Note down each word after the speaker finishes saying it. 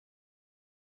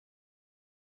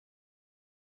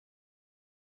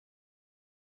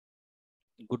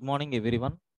Good morning,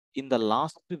 everyone. In the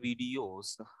last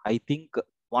videos, I think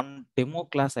one demo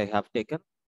class I have taken,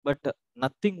 but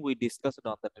nothing we discussed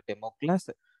on that demo class.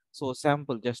 So,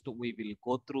 sample just we will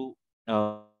go through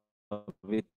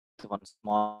with one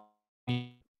small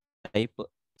type.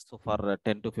 So, for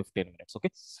 10 to 15 minutes.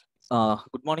 Okay.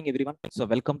 Good morning, everyone. So,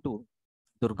 welcome to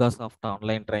DURGASOFT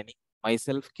online training.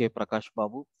 Myself, K. Prakash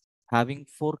Babu, having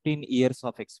 14 years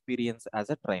of experience as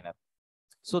a trainer.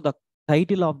 So the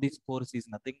title of this course is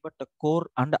nothing but the core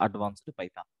and advanced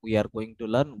Python. We are going to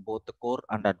learn both the core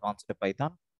and advanced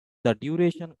Python. The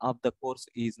duration of the course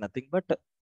is nothing but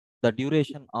the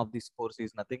duration of this course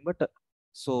is nothing but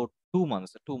so 2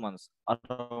 months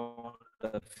around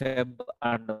Feb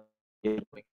and March we are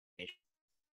going to finish.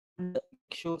 And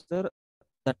make sure, sir,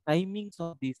 the timings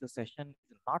of this session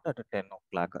is not at 10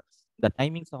 o'clock. The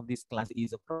timings of this class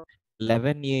is from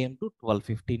 11 a.m. to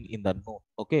 12:15 in the noon.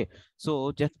 Okay.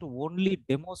 So just only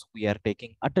demos we are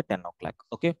taking at 10 o'clock.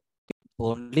 Okay.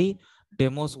 Only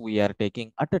demos we are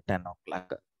taking at 10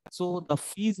 o'clock. So the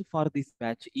fees for this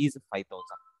batch is 5,000.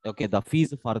 Okay, the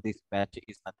fees for this batch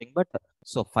is nothing but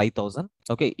so 5,000.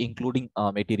 Okay, including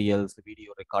materials,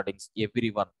 video recordings,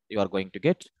 everyone you are going to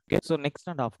get. Okay, so next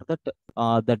and after that,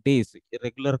 the days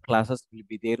regular classes will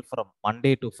be there from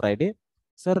Monday to Friday.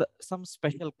 Sir, some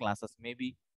special classes,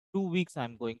 maybe 2 weeks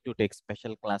I'm going to take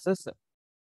special classes.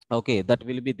 Okay, that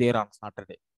will be there on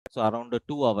Saturday. So around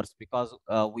 2 hours because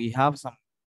we have some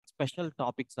special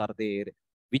topics are there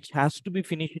which has to be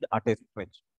finished at a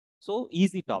stretch. So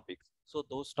easy topics. So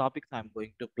those topics I'm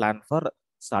going to plan for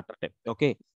Saturday.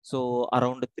 Okay. So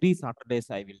around 3 Saturdays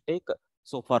I will take.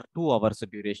 So for 2 hours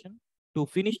duration to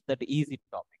finish that easy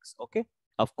topics. Okay.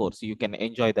 Of course, you can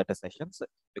enjoy that sessions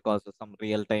because some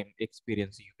real time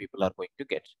experience you people are going to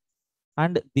get.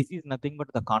 And this is nothing but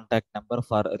the contact number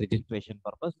for registration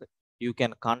purpose. You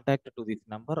can contact to this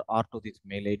number or to this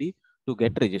mail ID to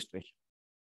get registration.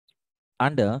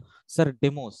 And sir,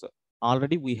 demos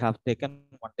already we have taken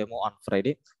one demo on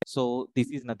Friday. So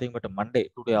this is nothing but a Monday.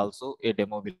 Today also a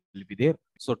demo will be there.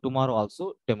 So tomorrow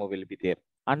also demo will be there.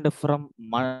 And from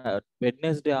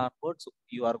Wednesday onwards,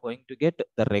 you are going to get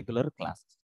the regular classes.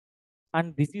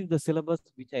 And this is the syllabus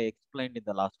which I explained in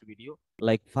the last video.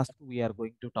 Like first we are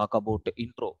going to talk about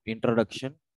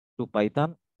introduction to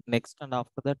Python. Next and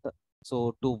after that,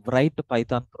 so to write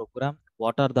Python program,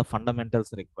 what are the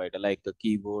fundamentals required, like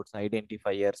keywords,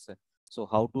 identifiers. So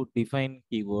how to define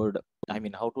keyword, I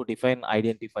mean how to define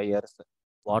identifiers,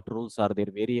 what rules are there,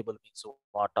 variable means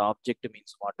what, object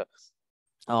means what.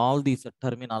 All these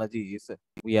terminologies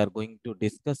we are going to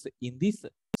discuss in this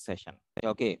session.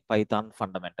 Okay, Python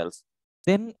fundamentals.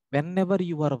 Then whenever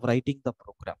you are writing the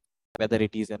program, whether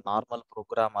it is a normal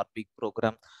program or big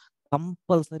program,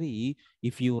 compulsory,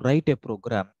 if you write a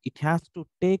program, it has to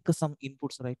take some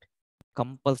inputs, right?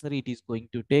 Compulsory it is going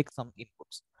to take some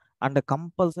inputs, and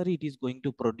compulsory it is going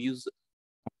to produce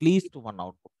at least one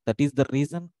output. That is the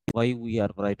reason why we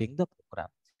are writing the program.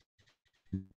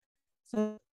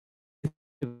 So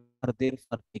different are there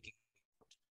for taking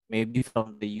inputs. Maybe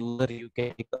from the user you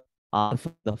can take, or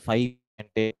from the file you can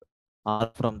take,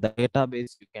 or from the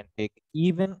database you can take.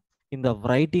 Even in the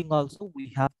writing also, we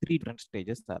have three different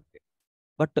stages are there.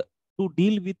 But to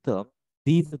deal with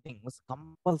these things,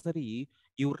 compulsory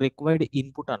you required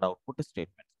input and output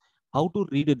statements. How to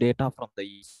read data from the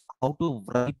user, how to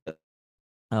write,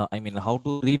 I mean, how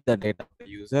to read the data of the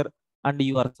user, and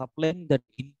you are supplying that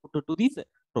input to this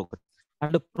program.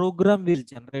 And the program will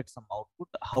generate some output,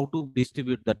 how to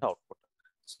distribute that output.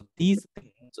 So these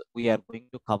things we are going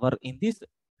to cover in this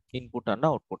input and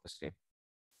output statement.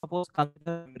 Suppose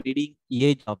consider I'm reading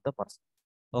age of the person.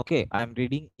 Okay, I'm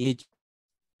reading age.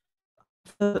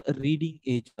 After reading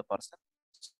age of the person,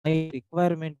 my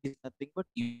requirement is nothing but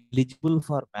you eligible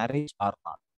for marriage or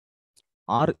not,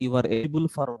 or you are eligible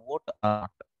for vote or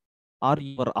not, or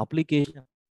your application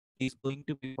is going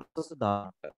to be processed or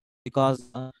not.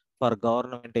 Because for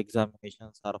government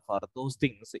examinations or for those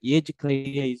things, age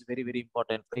criteria is very, very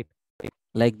important, right?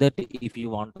 Like that, if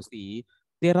you want to see,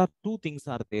 there are two things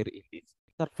are there in this.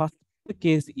 The first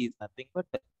case is nothing but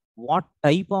what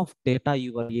type of data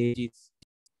your age is.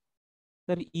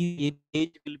 Sir, is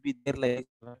age will be there like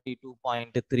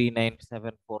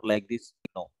 72.3974 like this?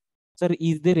 No. Sir,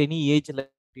 is there any age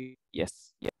like it?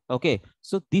 Yes. Okay.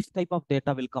 So this type of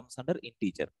data will comes under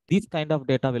integer. This kind of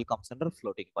data will comes under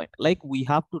floating point. Like we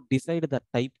have to decide the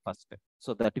type first.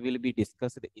 So that will be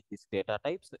discussed in this data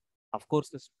types. Of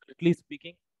course, strictly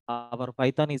speaking, our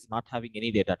Python is not having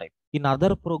any data type. In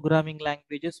other programming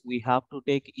languages, we have to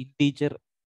take integer,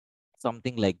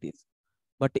 something like this.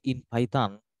 But in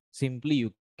Python, simply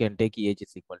you can take age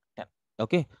is equal to 10.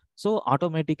 Okay. So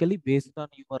automatically based on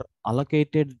your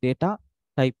allocated data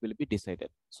type will be decided.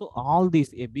 So all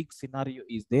these a big scenario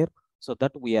is there, so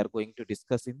that we are going to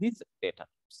discuss in these data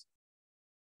types.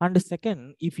 And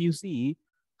second, if you see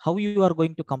how you are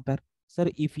going to compare, sir,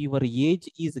 if your age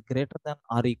is greater than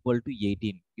or equal to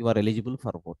 18, you are eligible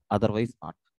for vote, otherwise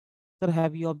not. Sir,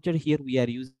 have you observed here we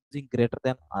are using greater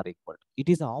than or equal to? It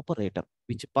is an operator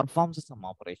which performs some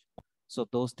operation. So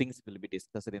those things will be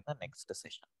discussed in the next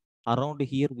session. Around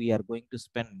here, we are going to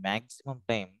spend maximum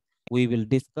time. We will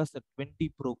discuss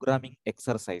 20 programming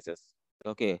exercises.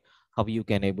 Okay, how you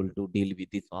can able to deal with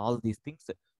this, all these things.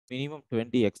 Minimum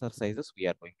 20 exercises we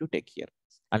are going to take here.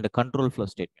 And the control flow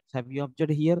statements. Have you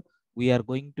observed here? We are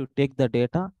going to take the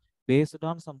data based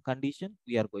on some condition.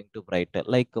 We are going to write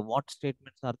like what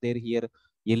statements are there here?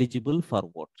 Eligible for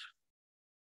what?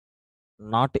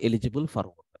 Not eligible for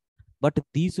what? But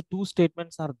these two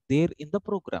statements are there in the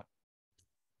program.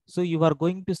 So you are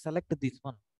going to select this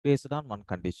one based on one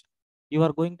condition. You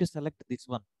are going to select this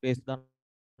one based on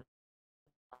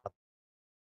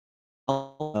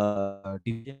how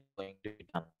division is going to be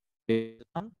done based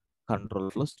on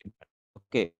control flow statement.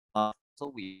 Okay,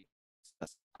 so we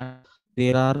discuss. And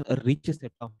there are a rich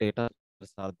set of data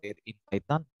are there in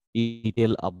Python. In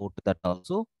detail about that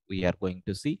also we are going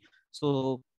to see.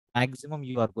 So maximum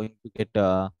you are going to get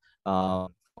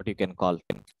what you can call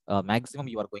maximum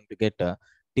you are going to get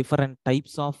different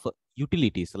types of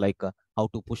utilities like how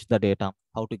to push the data,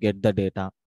 how to get the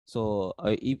data. So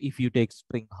if you take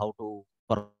string, how to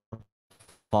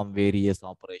perform various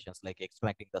operations like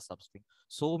extracting the substring.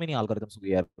 So many algorithms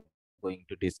we are going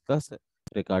to discuss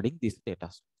regarding these data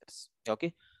structures.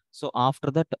 Okay. So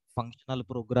after that, functional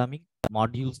programming,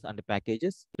 modules and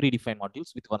packages, predefined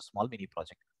modules with one small mini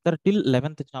project. There till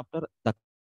 11th chapter, the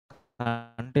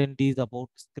content is about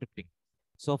scripting.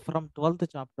 So from 12th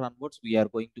chapter onwards, we are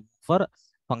going to move for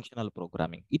functional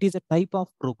programming. It is a type of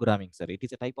programming, sir. It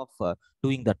is a type of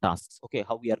doing the tasks. Okay,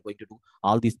 how we are going to do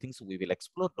all these things, we will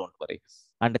explore. Don't worry.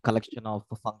 And a collection of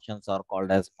functions are called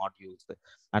as modules,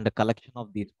 and a collection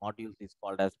of these modules is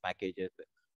called as packages.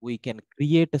 We can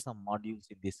create some modules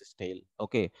in this style.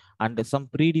 Okay, and some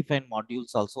predefined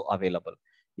modules also available.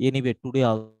 Anyway, today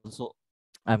also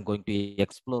I'm going to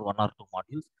explore one or two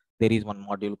modules. There is one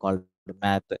module called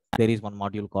math. There is one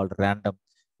module called random.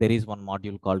 There is one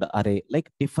module called array.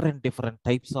 Like different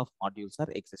types of modules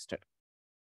are existed.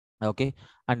 Okay,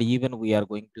 and even we are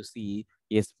going to see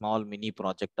a small mini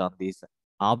project on this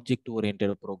object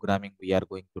oriented programming we are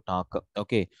going to talk.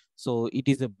 Okay, so it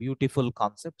is a beautiful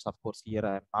concept. Of course, here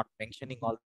I am not mentioning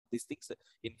all these things.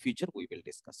 In future we will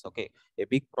discuss. Okay, a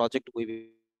big project we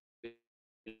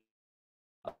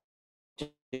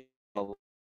will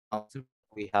concept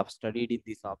we have studied in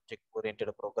this object oriented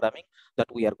programming that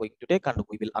we are going to take, and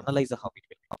we will analyze how it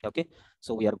will be. Okay,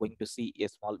 so we are going to see a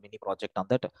small mini project on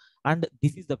that. And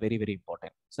this is the very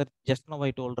important, so just now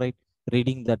I told, right,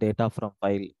 reading the data from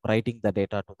file, writing the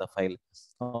data to the file,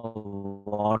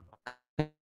 what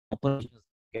operations you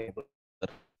can able to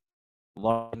perform,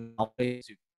 what operations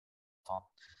you can perform.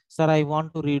 Sir, I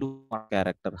want to read one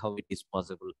character, how it is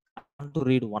possible? I want to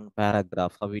read one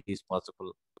paragraph, how it is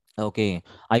possible? Okay,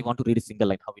 I want to read a single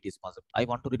line, how it is possible? I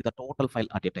want to read the total file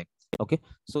at a time. Okay,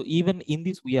 so even in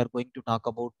this, we are going to talk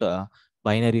about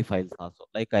binary files also.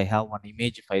 Like I have one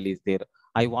image file is there.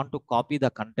 I want to copy the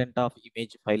content of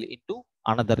image file into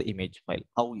another image file.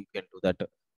 How you can do that?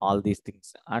 All these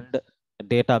things and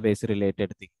database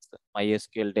related things.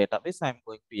 MySQL database, I'm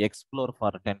going to explore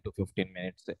for 10 to 15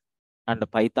 minutes. And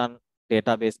Python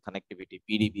database connectivity,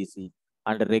 PDBC,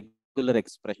 and regular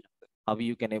expression, how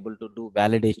you can able to do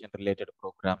validation related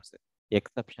programs,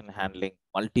 exception handling,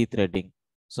 multi-threading,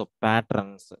 so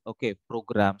patterns, okay,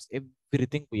 programs,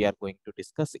 everything we are going to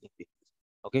discuss in this.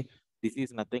 Okay, this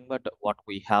is nothing but what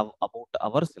we have about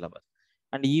our syllabus.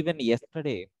 And even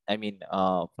yesterday, I mean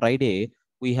Friday,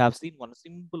 we have seen one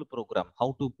simple program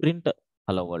how to print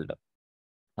hello world.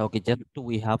 Okay, just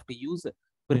we have to use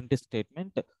print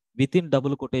statement within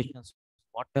double quotations.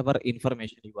 Whatever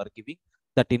information you are giving,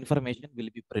 that information will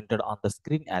be printed on the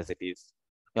screen as it is.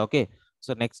 Okay.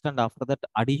 So next and after that,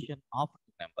 addition of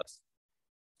two numbers.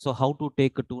 So how to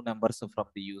take two numbers from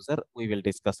the user, we will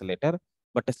discuss later.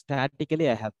 But statically,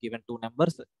 I have given two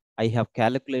numbers. I have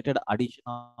calculated addition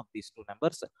of these two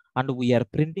numbers, and we are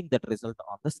printing that result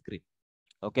on the screen.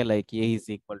 Okay, like A is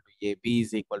equal to A, B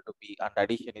is equal to B, and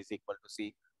addition is equal to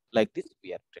C. Like this,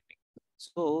 we are printing.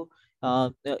 So,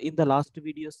 in the last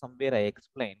video, somewhere I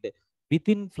explained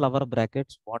within flower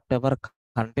brackets, whatever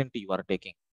content you are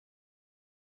taking,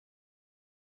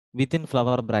 within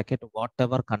flower bracket,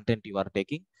 whatever content you are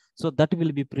taking, So that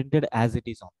will be printed as it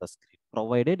is on the screen,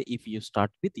 provided if you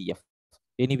start with F.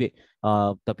 Anyway,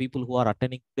 the people who are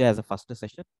attending today as a first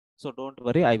session, so don't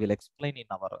worry, I will explain in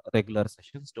our regular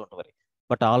sessions, don't worry.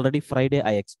 But already Friday,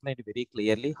 I explained very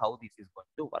clearly how this is going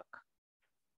to work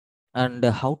and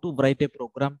how to write a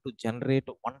program to generate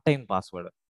one-time password.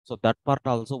 So that part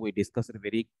also we discussed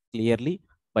very clearly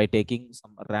by taking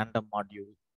some random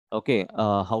module. Okay,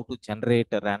 how to generate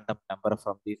a random number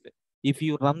from this. If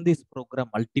you run this program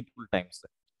multiple times,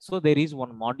 so there is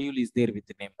one module is there with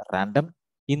the name random.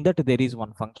 In that there is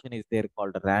one function is there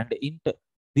called rand int.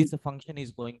 This function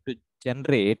is going to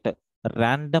generate a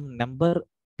random number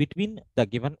between the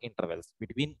given intervals.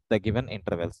 Between the given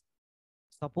intervals.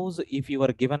 Suppose if your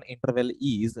given interval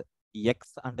is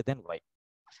x and then y,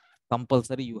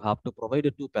 compulsory you have to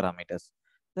provide two parameters.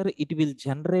 Sir, it will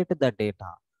generate the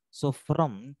data. So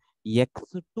from x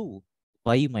to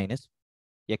y minus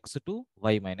x to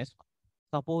y minus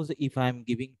 1. Suppose if I am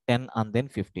giving 10 and then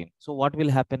 15. So what will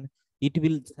happen? It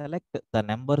will select the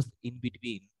numbers in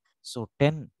between. So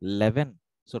 10, 11,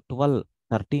 so 12,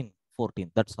 13,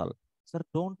 14. That's all. Sir,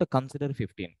 don't consider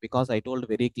 15 because I told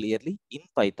very clearly in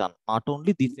Python, not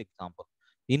only this example.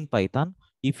 In Python,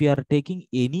 if you are taking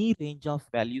any range of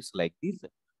values like this,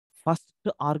 first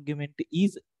argument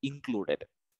is included.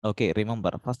 Okay,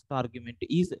 remember, first argument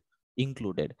is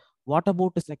included. What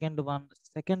about the second one?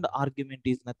 Second argument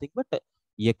is nothing but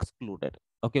excluded.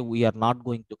 Okay, we are not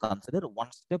going to consider.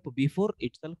 One step before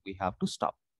itself, we have to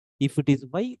stop. If it is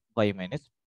y minus.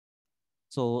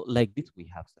 So like this we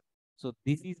have seen. So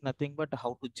this is nothing but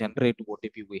how to generate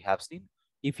OTP we have seen.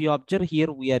 If you observe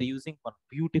here, we are using one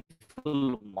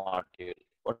beautiful module.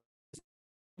 What is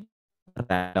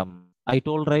random? I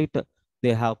told right,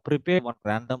 they have prepared one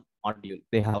random module.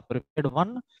 They have prepared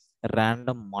one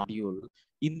random module.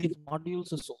 In these modules,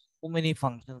 so many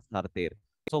functions are there.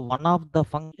 So one of the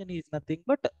function is nothing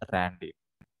but random.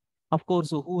 Of course,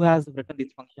 who has written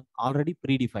this function already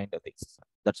predefined things.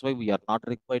 That's why we are not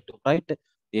required to write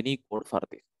any code for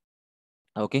this.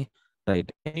 Okay,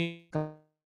 right. Can you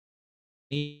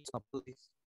up to this?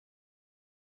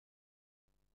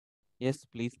 Yes,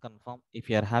 please confirm. If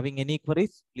you are having any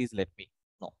queries, please let me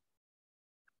know.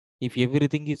 If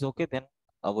everything is okay, then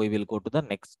we will go to the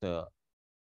next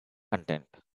content.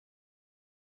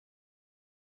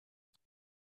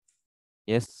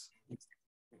 Yes.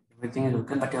 Everything is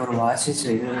okay, but your voice is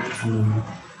little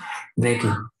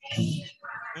breaking.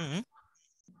 Mm-hmm.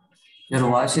 Your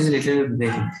voice is little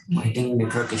breaking. I think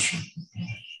network issue.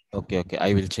 Okay, okay.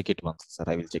 I will check it once, sir.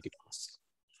 I will check it once.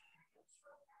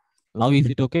 Now is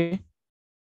it okay?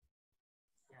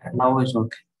 Now it's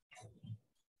okay.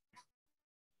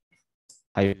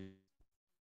 I will.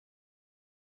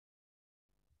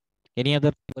 Any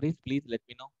other queries? Please let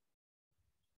me know.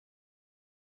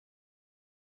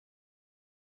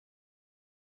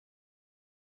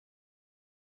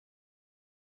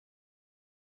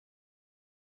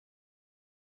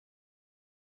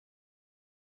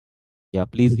 Yeah,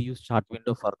 please use chat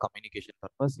window for communication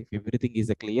purpose. If everything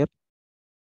is clear,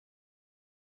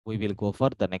 we will go for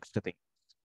the next thing.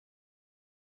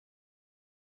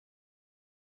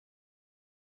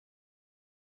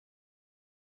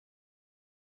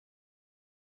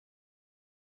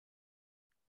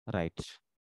 Right.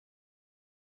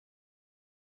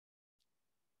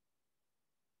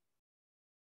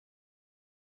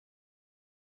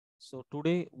 So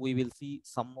today we will see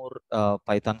some more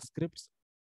Python scripts.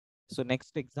 So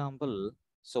next example,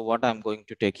 so what I'm going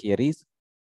to take here is,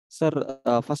 sir,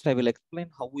 first I will explain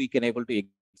how we can able to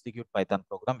execute Python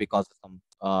program because some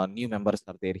new members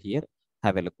are there here.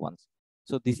 Have a look once.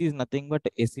 So this is nothing but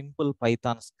a simple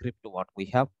Python script what we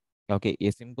have. Okay, a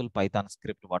simple Python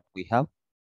script what we have.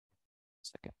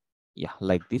 Second. Yeah,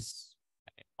 like this.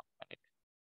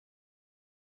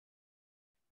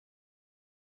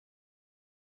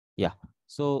 Yeah.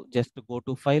 So just to go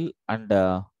to file and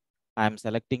I'm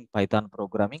selecting Python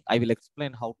programming. I will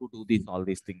explain how to do this, all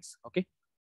these things. Okay.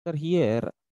 So here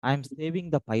I'm saving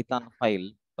the Python file.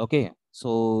 Okay.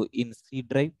 So in C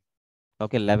drive,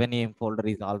 okay, 11am folder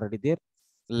is already there.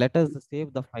 Let us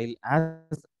save the file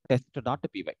as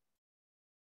test.py.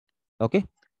 Okay.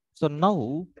 So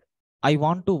now I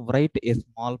want to write a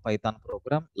small Python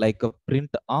program like a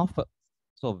print of,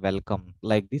 so welcome,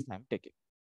 like this I'm taking.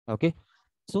 Okay.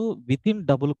 So within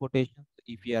double quotations,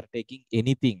 if you are taking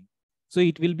anything, so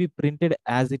it will be printed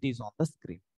as it is on the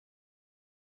screen.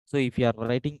 So if you are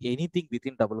writing anything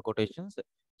within double quotations,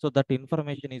 so that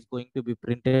information is going to be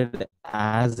printed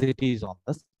as it is on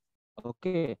the screen.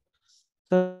 Okay.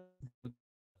 So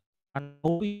and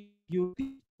how we use this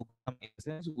program in the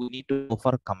sense we need to go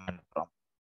for command prompt.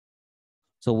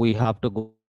 So we have to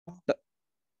go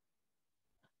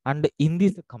And in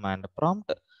this command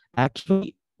prompt,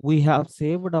 actually, we have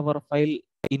saved our file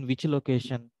in which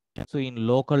location? So in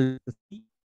local C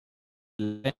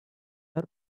 11.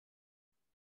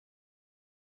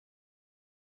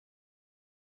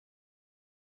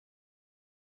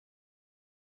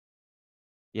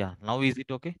 Yeah, now is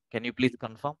it okay? Can you please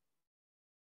confirm?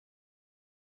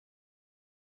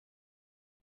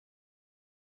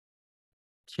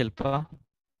 Shilpa?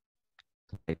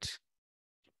 Right.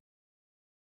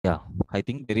 Yeah, I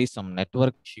think there is some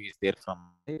network issue is there from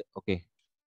there. Okay,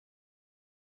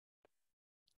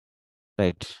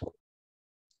 right.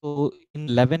 So in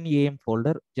 11 a.m.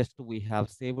 folder, just we have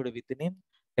saved with the name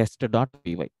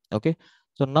test.py. Okay.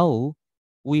 So now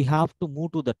we have to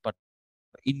move to that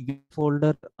in which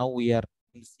folder. Now we are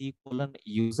in C colon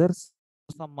users.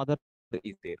 Some other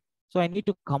is there. So I need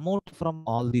to come out from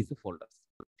all these folders.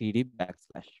 CD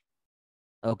backslash.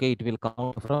 Okay, it will come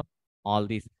out from all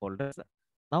these folders.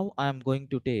 Now I am going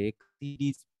to take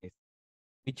CD space.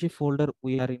 Which folder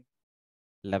we are in?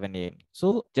 11 a.m.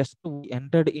 So just we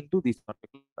entered into this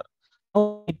particular.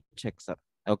 Now we need to check, sir.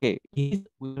 Okay, is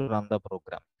we will run the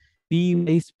program.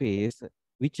 Py space,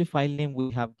 which file name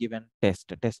we have given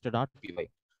test.py.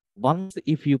 Once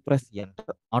if you press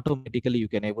enter, automatically you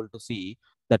can able to see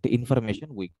that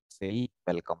information we say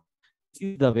welcome.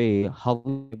 This is the way how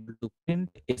we are able to print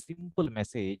a simple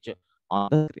message on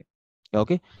the screen.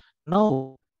 Okay.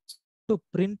 Now to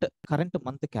print current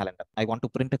month calendar. I want to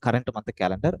print a current month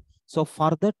calendar. So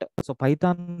for that, so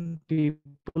Python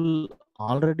people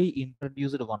already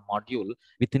introduced one module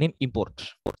with the name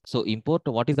import. So import,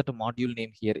 what is that module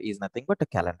name here is nothing but a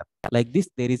calendar. Like this,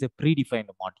 there is a predefined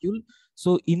module.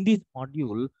 So in this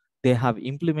module, they have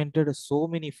implemented so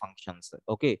many functions,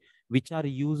 okay, which are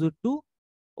used to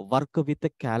work with the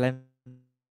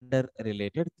calendar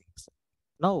related things.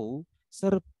 Now,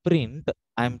 sir, print,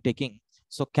 I'm taking,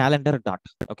 so calendar dot,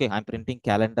 okay, I'm printing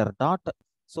calendar dot,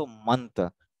 so month,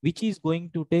 which is going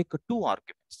to take two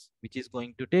arguments,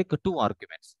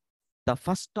 The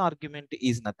first argument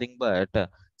is nothing but,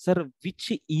 sir,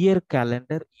 which year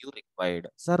calendar you required?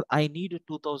 Sir, I need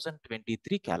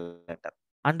 2023 calendar.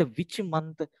 And which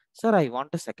month? Sir, I want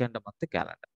a second month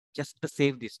calendar. Just to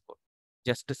save this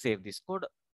code.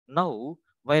 Now,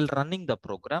 while running the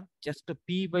program, just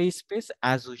py space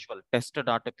as usual,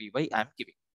 test.py I'm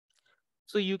giving.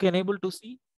 So you can able to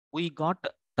see we got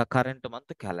the current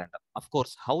month calendar. Of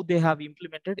course, how they have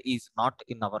implemented is not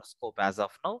in our scope as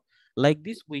of now. Like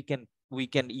this, we can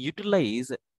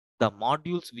utilize the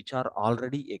modules which are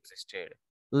already existed.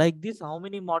 Like this, how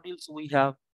many modules we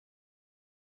have?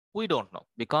 We don't know,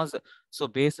 because so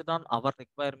based on our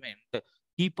requirement,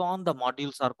 keep on the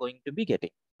modules are going to be getting.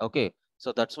 Okay,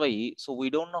 so that's why, so we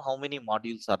don't know how many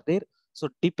modules are there. So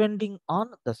depending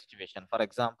on the situation, for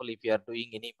example, if you are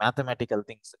doing any mathematical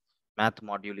things, math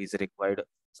module is required.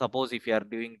 Suppose if you are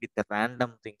doing with the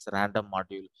random things, random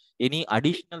module, any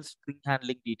additional string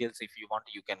handling details, if you want,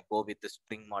 you can go with the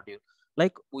string module.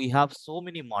 Like we have so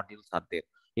many modules are there.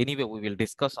 Anyway, we will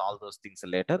discuss all those things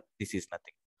later. This is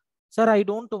nothing. Sir, I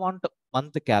don't want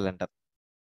month calendar.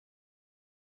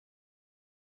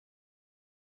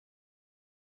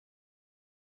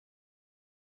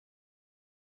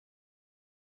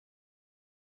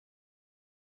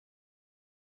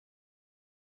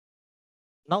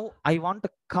 Now I want a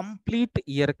complete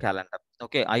year calendar.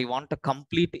 Okay, I want a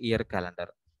complete year calendar.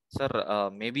 Sir,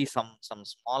 maybe some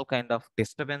small kind of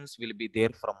disturbance will be there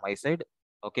from my side.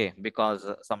 Okay, because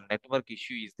some network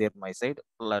issue is there my side.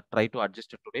 Try to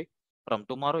adjust it today. From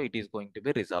tomorrow, it is going to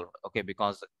be resolved. Okay,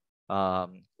 because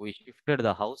we shifted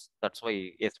the house. That's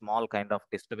why a small kind of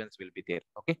disturbance will be there.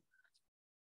 Okay,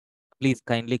 please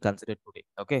kindly consider today.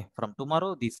 Okay, from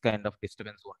tomorrow, this kind of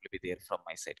disturbance won't be there from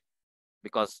my side,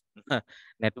 because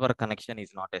network connection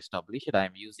is not established. I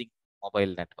am using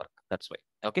mobile network. That's why.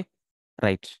 Okay,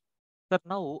 right. So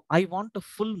now I want a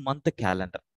full month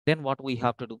calendar. Then what we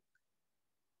have to do?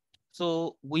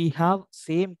 So we have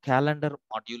same calendar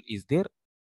module is there.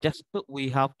 Just we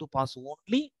have to pass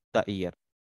only the year.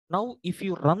 Now, if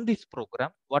you run this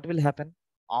program, what will happen?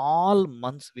 All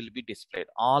months will be displayed.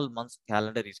 All months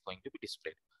calendar is going to be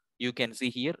displayed. You can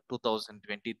see here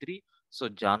 2023. So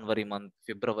January month,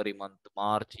 February month,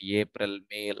 March, April,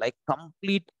 May, like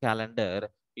complete calendar,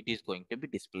 it is going to be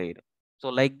displayed. So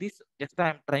like this, just I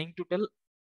am trying to tell,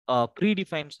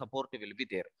 predefined support will be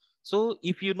there. So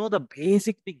if you know the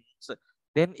basic things,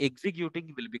 then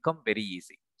executing will become very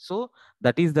easy. So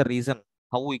that is the reason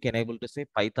how we can able to say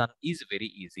Python is very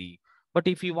easy. But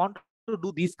if you want to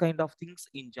do these kind of things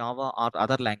in Java or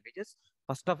other languages,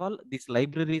 first of all, this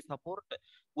library support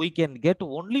we can get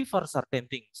only for certain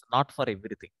things, not for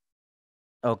everything.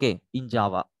 okay, in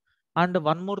Java. And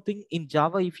one more thing, in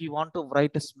Java, if you want to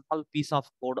write a small piece of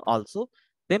code also,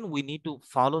 then we need to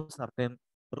follow certain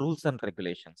rules and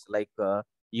regulations, like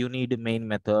you need main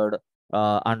method,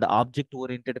 and object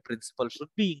oriented principle should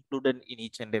be included in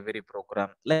each and every program,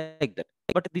 like that.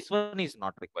 But this one is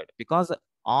not required, because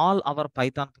all our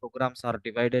Python programs are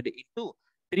divided into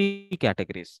three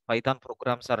categories. Python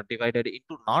programs are divided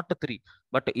into not three,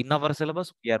 but in our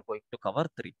syllabus we are going to cover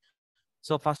three.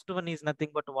 So first one is nothing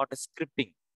but what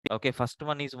scripting. Okay, first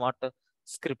one is what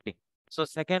scripting. So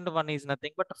second one is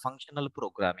nothing but functional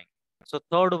programming. So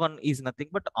third one is nothing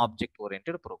but object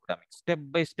oriented programming. Step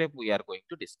by step we are going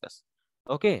to discuss.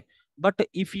 Okay, but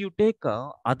if you take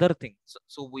other things,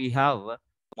 so we have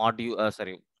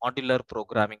modular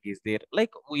programming is there.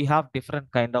 Like we have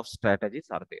different kind of strategies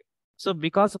are there. So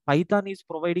because Python is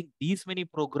providing these many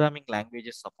programming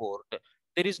languages support,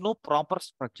 there is no proper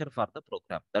structure for the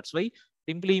program. That's why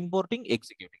simply importing,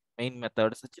 executing, main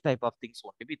method, such type of things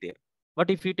won't be there. But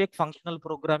if you take functional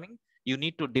programming, you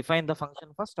need to define the function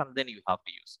first and then you have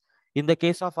to use. In the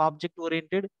case of object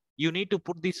oriented, you need to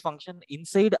put this function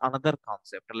inside another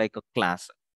concept like a class.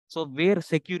 So where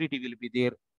security will be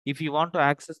there. If you want to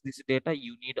access this data,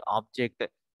 you need object.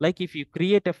 Like if you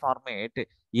create a format,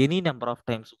 any number of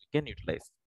times we can utilize.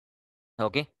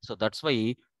 Okay, so that's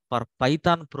why for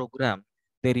Python program,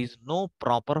 there is no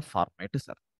proper format,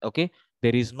 sir. Okay,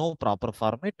 there is no proper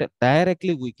format.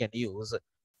 Directly we can use,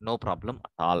 no problem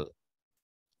at all.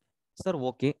 Sir,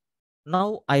 okay.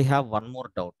 Now I have one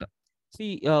more doubt.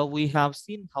 See, we have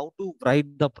seen how to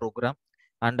write the program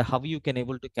and how you can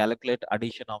able to calculate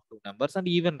addition of two numbers and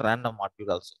even random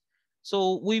module also.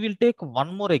 So we will take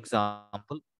one more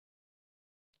example.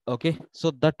 Okay,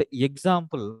 so that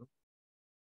example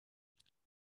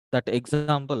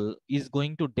is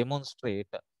going to demonstrate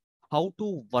how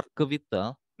to work with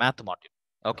the math module.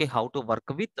 Okay, how to work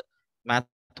with math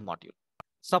module.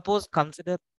 Suppose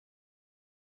consider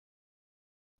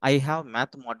I have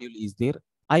math module is there.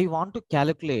 I want to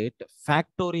calculate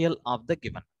factorial of the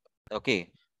given.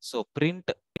 Okay, so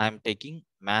print I'm taking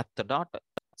math dot.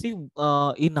 See,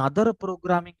 in other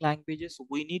programming languages,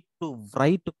 we need to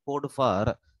write code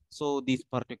for so these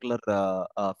particular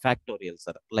factorials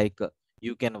are like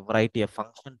you can write a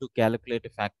function to calculate a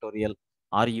factorial,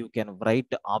 or you can write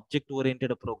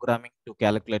object-oriented programming to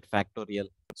calculate factorial.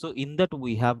 So in that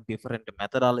we have different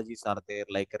methodologies are there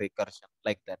like recursion,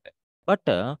 like that. But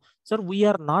sir, we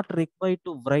are not required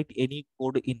to write any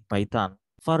code in Python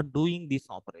for doing this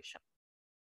operation.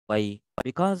 Why?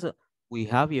 Because we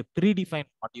have a predefined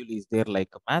module is there like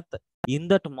math. In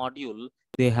that module,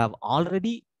 they have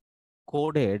already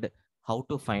coded how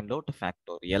to find out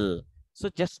factorial. So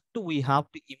just we have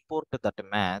to import that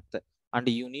math and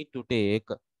you need to take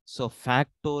so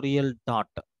factorial dot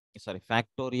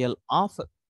factorial of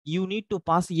you need to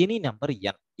pass any number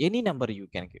n, any number you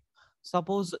can give.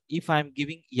 Suppose if I'm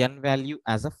giving n value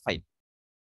as a 5,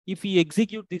 if we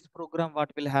execute this program,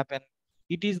 what will happen?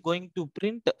 It is going to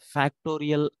print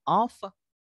factorial of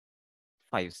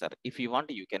 5, sir. If you want,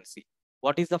 you can see.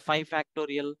 What is the 5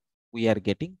 factorial? We are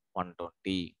getting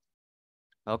 120.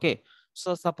 Okay.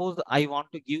 So suppose I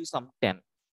want to give some 10.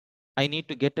 I need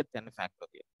to get a 10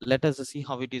 factorial. Let us see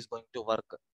how it is going to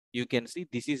work. You can see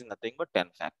this is nothing but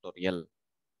 10 factorial.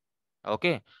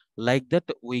 Okay. Like that,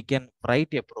 we can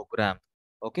write a program.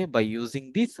 Okay. By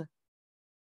using these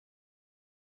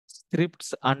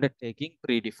scripts and taking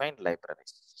predefined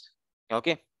libraries.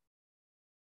 Okay.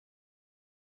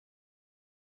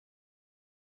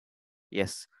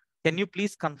 Yes. Can you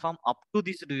please confirm up to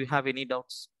this? Do you have any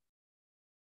doubts?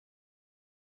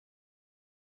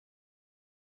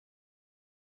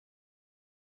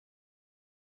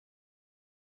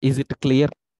 Is it clear?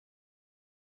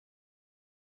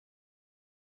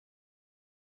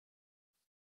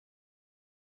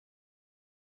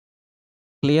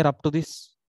 Clear up to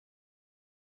this?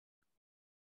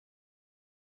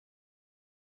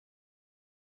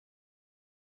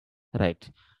 Right.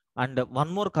 And one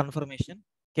more confirmation.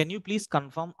 Can you please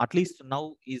confirm at least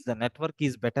now is the network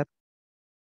is better?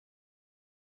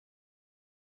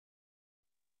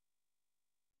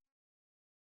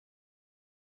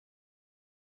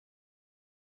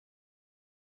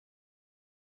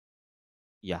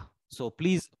 Yeah. So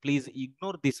please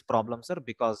ignore this problem, sir,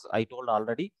 because I told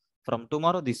already from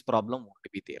tomorrow this problem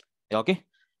won't be there. Okay.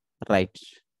 Right.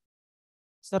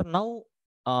 Sir, now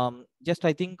just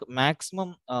I think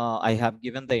maximum I have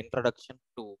given the introduction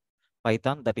to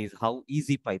Python, that is how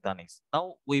easy Python is.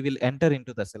 Now we will enter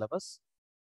into the syllabus.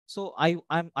 So I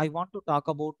want to talk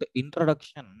about the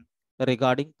introduction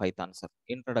regarding Python, sir.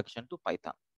 Introduction to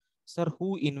Python. Sir,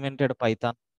 who invented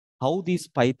Python? how this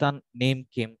Python name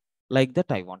came, like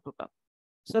that I want to talk.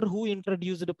 Sir, who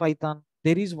introduced Python?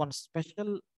 There is one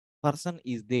special person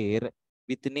is there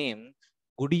with name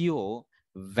Gudio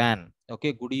Van.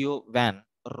 Okay, Gudio Van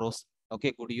Rosen.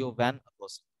 Okay, Gudio Van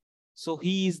Rosen. So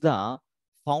he is the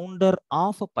founder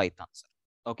of Python, sir.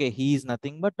 Okay, he is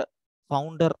nothing but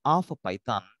founder of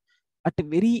Python. At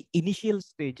very initial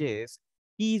stages,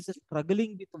 he is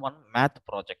struggling with one math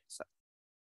project, sir.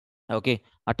 Okay,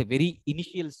 at a very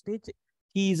initial stage,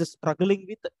 he is struggling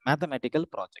with mathematical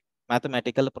project.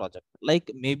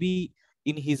 Like maybe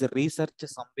in his research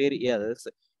somewhere else,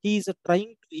 he is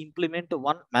trying to implement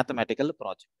one mathematical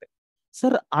project.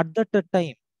 Sir, at that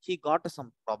time, he got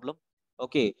some problem.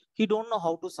 Okay, he don't know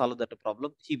how to solve that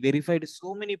problem. He verified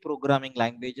so many programming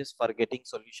languages for getting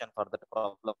solution for that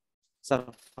problem. Sir,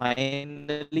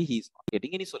 finally, he is not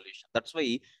getting any solution. That's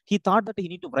why he thought that he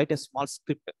need to write a small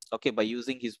script, okay, by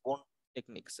using his own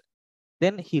techniques.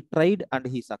 Then he tried and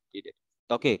he succeeded.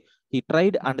 Okay, he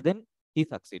tried and then he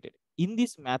succeeded. In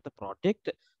this math project,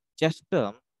 just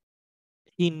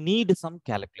he need some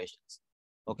calculations.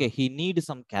 Okay, he need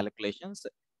some calculations.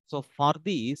 So for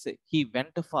this, he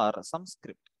went for some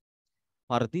script.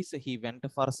 For this, he went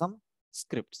for some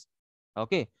scripts.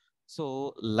 Okay,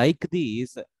 so like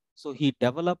this, so he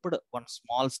developed one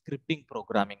small scripting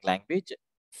programming language.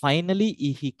 Finally,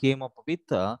 he came up with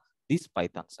this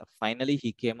Python, sir. Finally,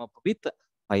 he came up with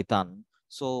Python.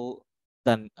 So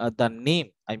the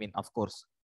name, I mean, of course,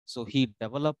 so he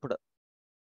developed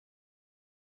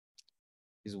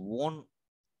his own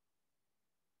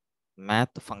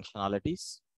math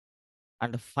functionalities,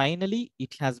 and finally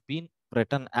it has been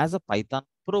written as a Python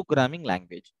programming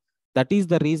language. That is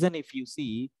the reason, if you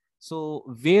see, so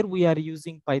where we are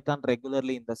using Python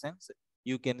regularly, in the sense,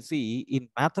 you can see in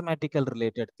mathematical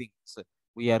related things,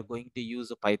 we are going to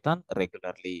use Python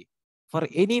regularly. For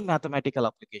any mathematical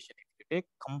application, if you take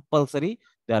compulsory,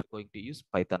 they are going to use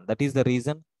Python. That is the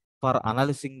reason for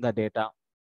analyzing the data.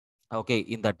 Okay,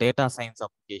 in the data science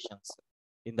applications,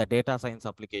 in the data science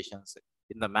applications,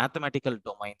 in the mathematical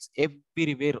domains,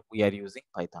 everywhere we are using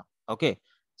Python. Okay,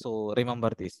 so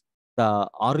remember this, the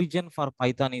origin for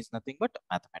Python is nothing but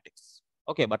mathematics.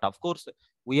 Okay, but of course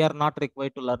we are not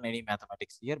required to learn any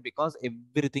mathematics here, because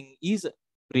everything is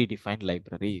predefined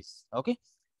libraries. Okay,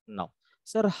 now,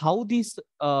 sir, how this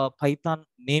Python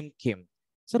name came?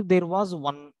 Sir, there was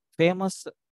one famous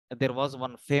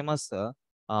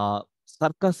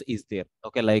circus is there.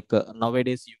 Okay, like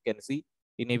nowadays you can see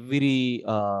in every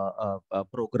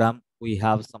program we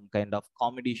have some kind of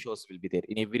comedy shows will be there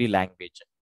in every language.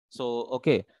 So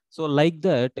okay, so like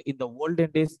that, in the olden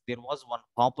days there was one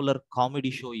popular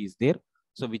comedy show is there,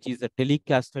 so which is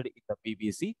telecasted in the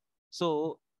BBC.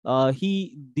 So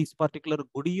he this particular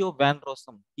Gudio Van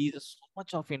Rossum, he is so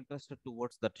much of interested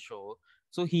towards that show,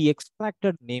 so he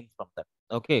extracted name from that.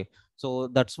 Okay, so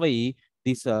that's why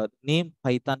this name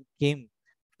Python came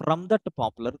from that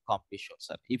popular comedy show,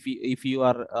 sir. If you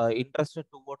are interested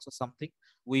towards something,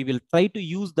 we will try to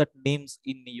use that names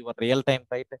in your real time,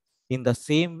 right? In the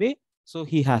same way, so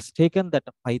he has taken that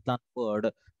Python word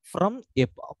from a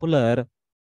popular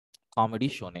comedy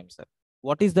show name, sir.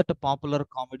 What is that popular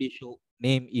comedy show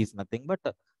name? Is nothing but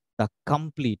the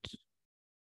complete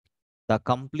the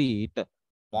complete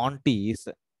Monty's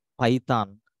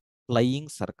Python Flying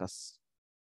Circus.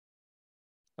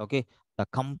 Okay, the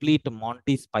complete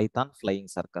Monty's Python Flying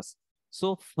Circus.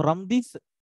 So from this,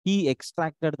 he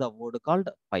extracted the word called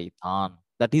Python.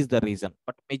 That is the reason,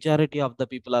 but majority of the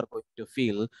people are going to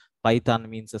feel Python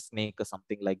means a snake or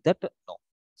something like that. No,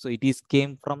 so it is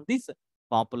came from this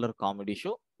popular comedy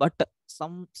show, but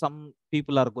some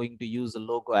people are going to use a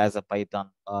logo as a Python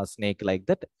snake like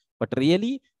that, but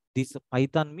really this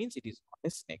Python means it is not a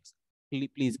snake.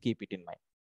 Please keep it in mind.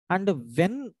 And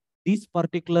when this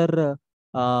particular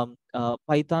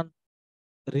Python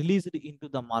released into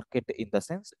the market, in the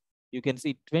sense, you can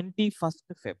see 21st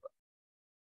Feb.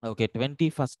 Okay,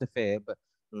 21st Feb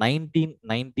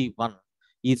 1991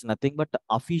 is nothing but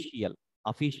official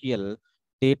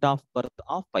date of birth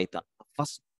of Python. The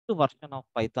first version of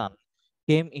Python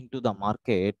came into the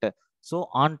market. So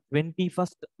on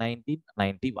 21st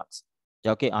 1991.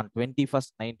 Okay, on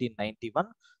 21st 1991.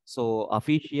 So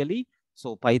officially,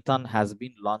 so Python has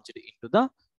been launched into the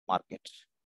market.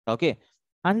 Okay,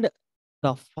 and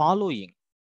the following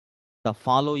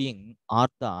are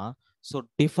the so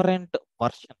different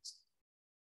versions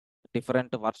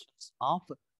of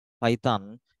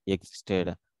Python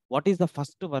existed. What is the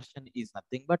first version? Is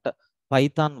nothing but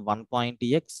Python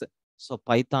 1.x, so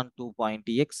Python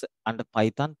 2.x and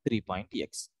Python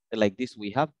 3.x. Like this, we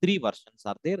have three versions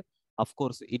are there. Of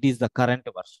course, it is the current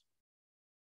version.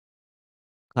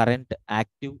 current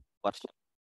active version.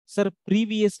 Sir,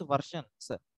 previous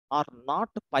versions are not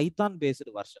Python based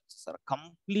versions, sir.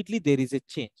 Completely there is a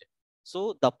change.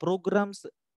 So the programs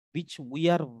which we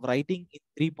are writing in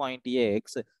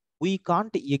 3.x, we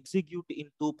can't execute in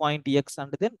 2.x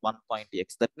and then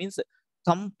 1.x. That means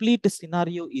complete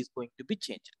scenario is going to be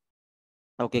changed.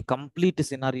 Okay, complete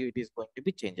scenario it is going to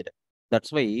be changed.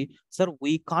 That's why, sir,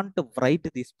 we can't write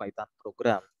this Python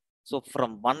program so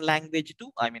from one language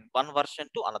to, I mean, one version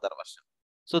to another version.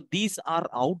 So these are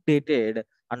outdated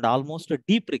and almost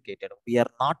deprecated. We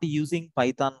are not using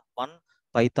Python 1,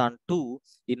 Python 2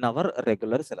 in our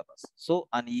regular syllabus. So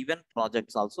and even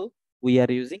projects also we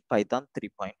are using Python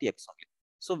 3.x only.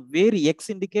 So where x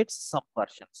indicates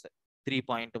subversions,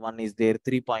 3.1 is there,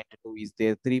 3.2 is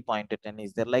there, 3.10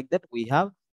 is there, like that we have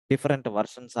different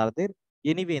versions are there.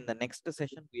 Anyway, in the next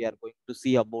session we are going to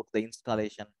see about the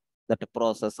installation, that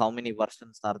process, how many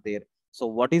versions are there. So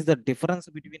what is the difference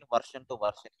between version to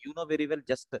version, you know very well,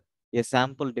 just a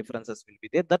sample differences will be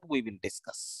there that we will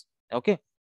discuss. Okay,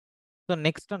 so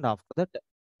next and after that,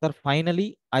 sir,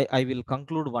 finally I will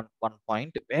conclude one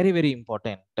point, very very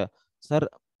important. Sir,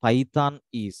 Python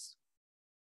is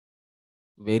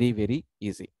very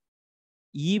easy.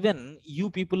 Even you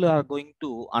people are going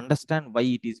to understand why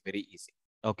it is very easy.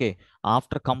 Okay,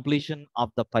 after completion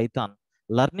of the Python,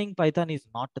 learning Python is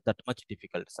not that much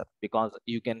difficult, sir, because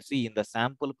you can see in the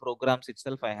sample programs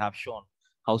itself I have shown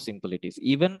how simple it is.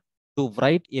 Even to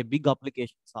write a big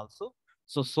applications also,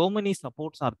 so many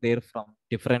supports are there from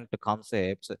different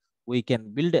concepts. We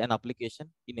can build an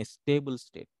application in a stable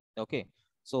state. Okay,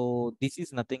 so this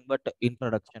is nothing but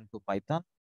introduction to Python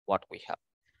what we have.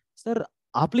 Sir,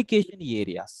 application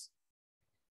areas.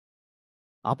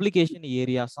 Application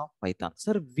areas of Python.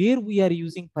 Sir, where we are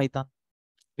using Python?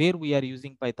 Where we are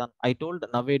using Python? I told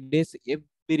nowadays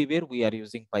everywhere we are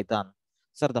using Python.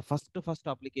 Sir, the first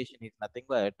application is nothing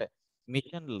but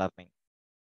machine learning.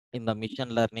 In the machine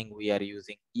learning, we are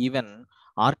using even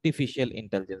artificial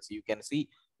intelligence. You can see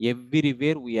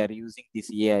everywhere we are using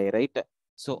this AI, right?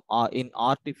 So in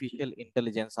artificial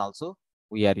intelligence also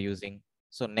we are using.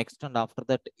 So next and after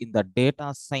that, in the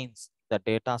data science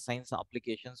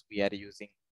applications we are using.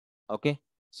 Okay,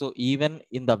 so even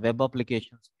in the web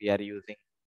applications we are using.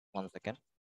 One second.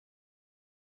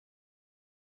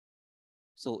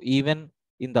 So even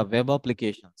in the web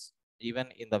applications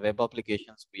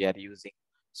we are using.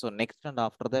 So next and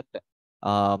after that,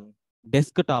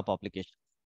 desktop application.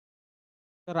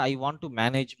 Sir, I want to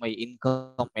manage my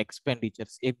income,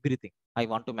 expenditures, everything. I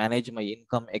want to manage my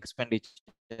income,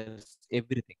 expenditures,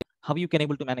 everything. How you can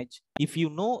able to manage? If you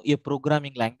know a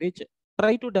programming language,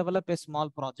 try to develop a small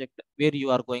project where you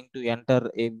are going to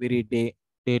enter every day,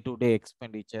 day-to-day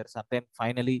expenditures, and then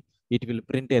finally it will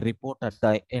print a report at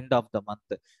the end of the month.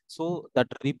 So that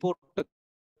report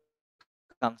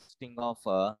consisting of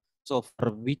so for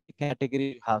which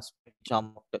category you have spent which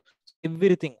amount,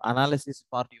 everything analysis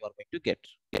part you are going to get.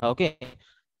 Okay,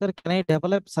 sir, can I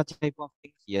develop such type of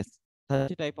things? Yes,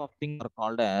 such type of things are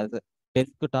called as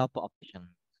desktop option.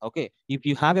 Okay, if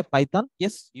you have a Python,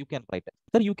 yes, you can write it.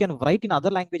 Sir, you can write in other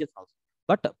languages also,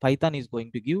 but Python is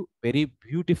going to give very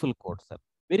beautiful code, sir,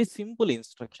 very simple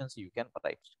instructions you can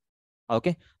write.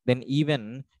 Okay, then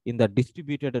even in the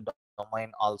distributed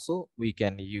domain also we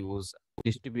can use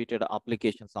distributed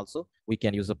applications also we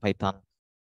can use a Python.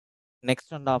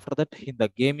 Next and after that, in the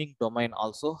gaming domain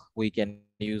also we can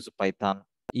use Python.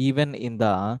 Even in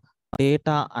the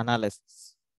data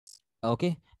analysis,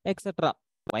 okay, etc.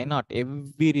 Why not?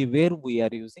 Everywhere we are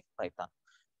using Python.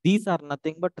 These are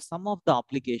nothing but some of the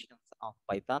applications of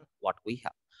Python what we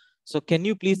have. So can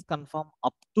you please confirm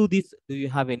up to this, do you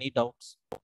have any doubts?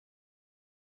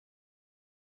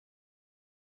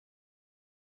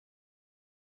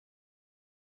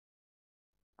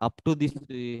 Up to this,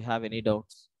 do you have any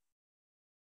doubts?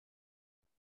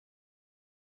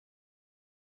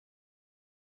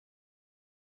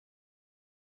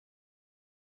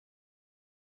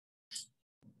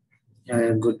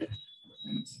 Yeah, good.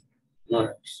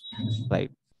 No. Right,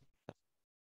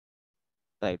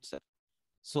 right, sir.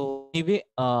 So anyway,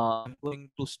 I'm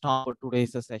going to stop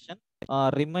today's session.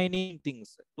 Remaining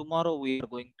things, tomorrow we are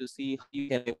going to see how you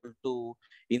can able to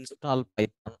install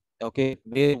Python. Okay,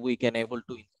 where we can able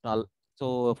to install.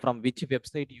 So from which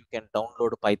website you can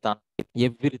download Python.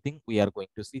 Everything we are going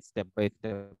to see step by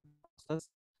step process.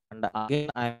 And again,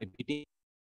 I am repeating.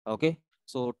 Okay,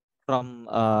 so from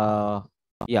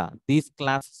yeah, these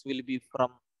classes will be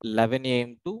from 11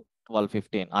 a.m. to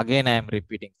 12:15. Again, I am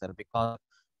repeating, sir, because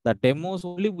the demos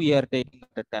only we are taking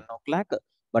at 10 o'clock,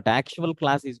 but actual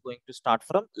class is going to start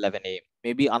from 11 a.m.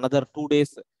 Maybe another 2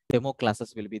 days demo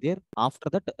classes will be there. After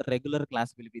that, regular class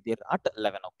will be there at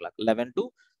 11 o'clock. 11 to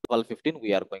 12:15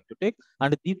 we are going to take.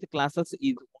 And these classes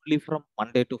is only from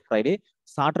Monday to Friday.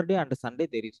 Saturday and Sunday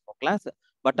there is no class.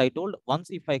 But I told once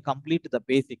if I complete the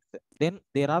basics, then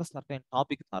there are certain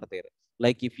topics are there.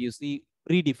 Like if you see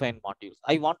predefined modules,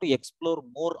 I want to explore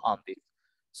more on this.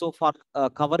 So for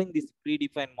covering these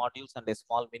predefined modules and a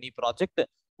small mini project,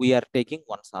 we are taking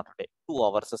one Saturday, 2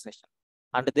 hours a session.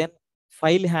 And then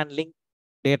file handling,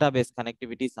 database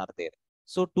connectivities are there.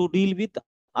 So to deal with,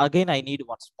 again, I need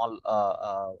one small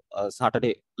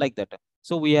Saturday like that.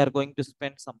 So we are going to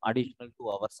spend some additional 2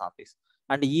 hours on this,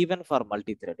 and even for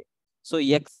multi-threading. So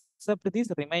except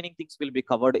these remaining things will be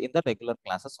covered in the regular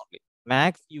classes only.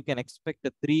 Max, you can expect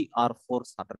 3 or 4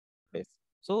 Saturdays.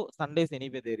 So Sundays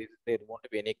anyway there won't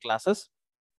be any classes.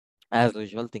 As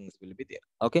usual, things will be there.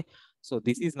 Okay, so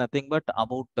this is nothing but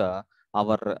about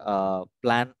our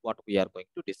plan what we are going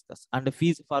to discuss. And the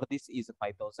fees for this is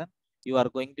 5,000. You are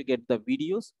going to get the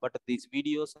videos, but these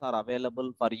videos are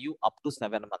available for you up to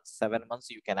 7 months. 7 months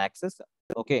you can access.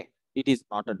 Okay, it is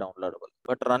not a downloadable,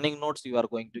 but running notes you are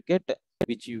going to get,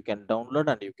 which you can download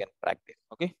and you can practice.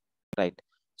 Okay, right.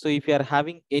 So if you are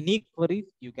having any queries,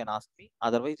 you can ask me.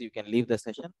 Otherwise, you can leave the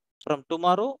session. From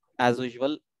tomorrow, as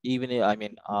usual, even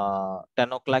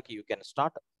 10 o'clock you can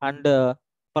start. And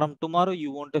from tomorrow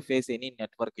you won't face any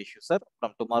network issues, sir.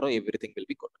 From tomorrow everything will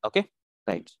be good. Okay,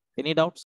 right. Any doubts?